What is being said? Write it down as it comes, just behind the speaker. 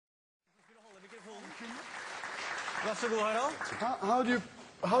How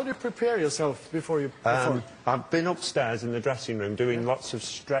do you prepare yourself before you perform? I've been upstairs in the dressing room doing lots of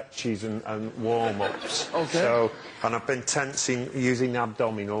stretches and warm-ups. Okay. And I've been tensing using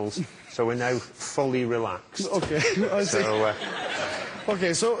abdominals, so we're now fully relaxed. Okay, I see.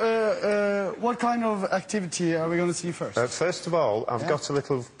 Okay, so what kind of activity are we going to see first? First of all, I've got a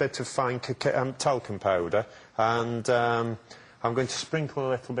little bit of fine talcum powder, and I'm going to sprinkle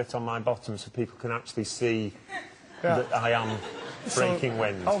a little bit on my bottom so people can actually see that I am breaking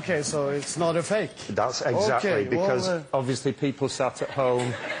wind. Okay, so it's not a fake. That's exactly, okay, because obviously people sat at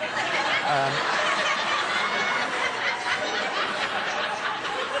home.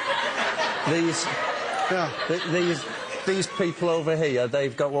 These people over here,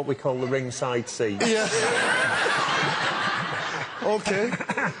 they've got what we call the ringside seats. Yeah. Okay.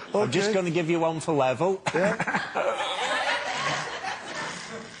 I'm just going to give you one for level. Yeah.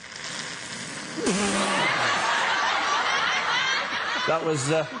 That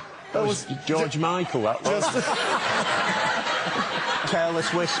was George Michael, that was.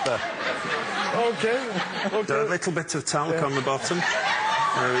 Careless Whisper. Okay. A little bit of talc on the bottom.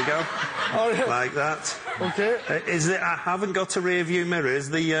 There we go. Right. Like that. Okay. I haven't got a rear view mirror.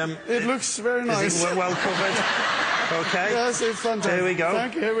 It looks very nice. Is it well covered? Okay. Yes, it's fantastic. Here we go.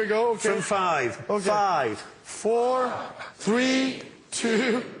 Thank you. Here we go. Okay. From 5. Okay. 5. 4, 3,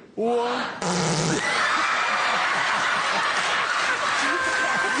 2, 1.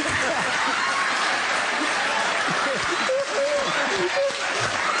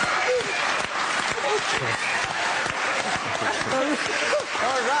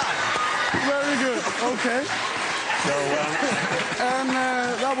 All right. Very good. Okay. So, and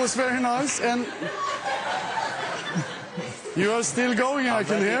that was very nice. And you are still going, I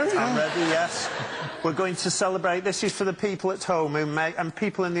can hear. I'm ready, yes. We're going to celebrate. This is for the people at home and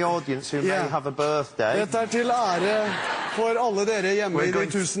people in the audience who may have a birthday. Dette til ære for alle dere hjemme i de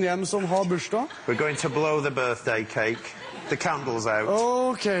 1000 hjem som har bursdag. We're going to blow the birthday cake. The candles out.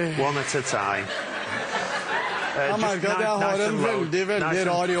 Okay. One at a time. Jeg merker at jeg har en veldig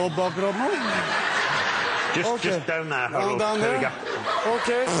rar jobb akkurat nå. Just down there, Harold. Down there? There we go.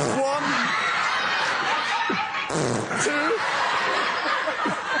 Okay, 1, 2,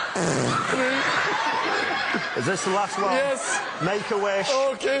 3. Is this the last one? Yes. Make a wish.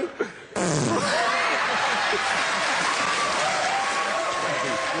 Okay.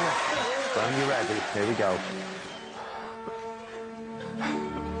 When you're ready, here we go.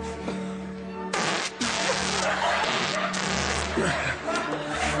 Yeah.